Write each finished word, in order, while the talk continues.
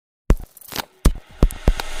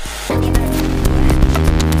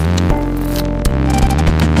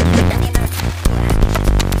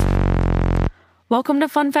Welcome to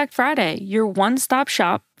Fun Fact Friday, your one-stop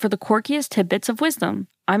shop for the quirkiest tidbits of wisdom.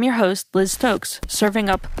 I'm your host, Liz Stokes, serving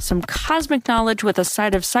up some cosmic knowledge with a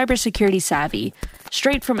side of cybersecurity savvy,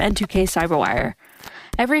 straight from N2K CyberWire.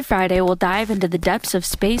 Every Friday, we'll dive into the depths of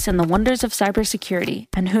space and the wonders of cybersecurity,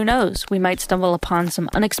 and who knows, we might stumble upon some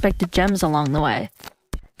unexpected gems along the way.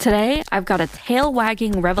 Today, I've got a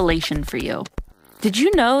tail-wagging revelation for you. Did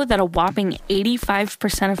you know that a whopping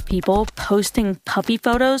 85% of people posting puppy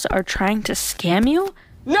photos are trying to scam you?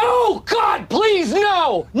 No! God, please,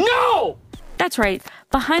 no! No! That's right.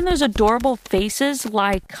 Behind those adorable faces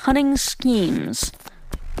lie cunning schemes.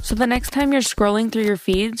 So the next time you're scrolling through your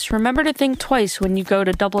feeds, remember to think twice when you go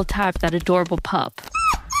to double tap that adorable pup.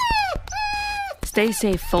 Stay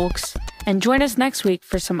safe, folks, and join us next week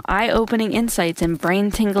for some eye-opening insights and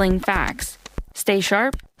brain-tingling facts. Stay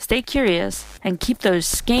sharp, stay curious, and keep those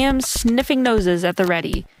scam-sniffing noses at the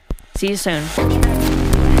ready. See you soon.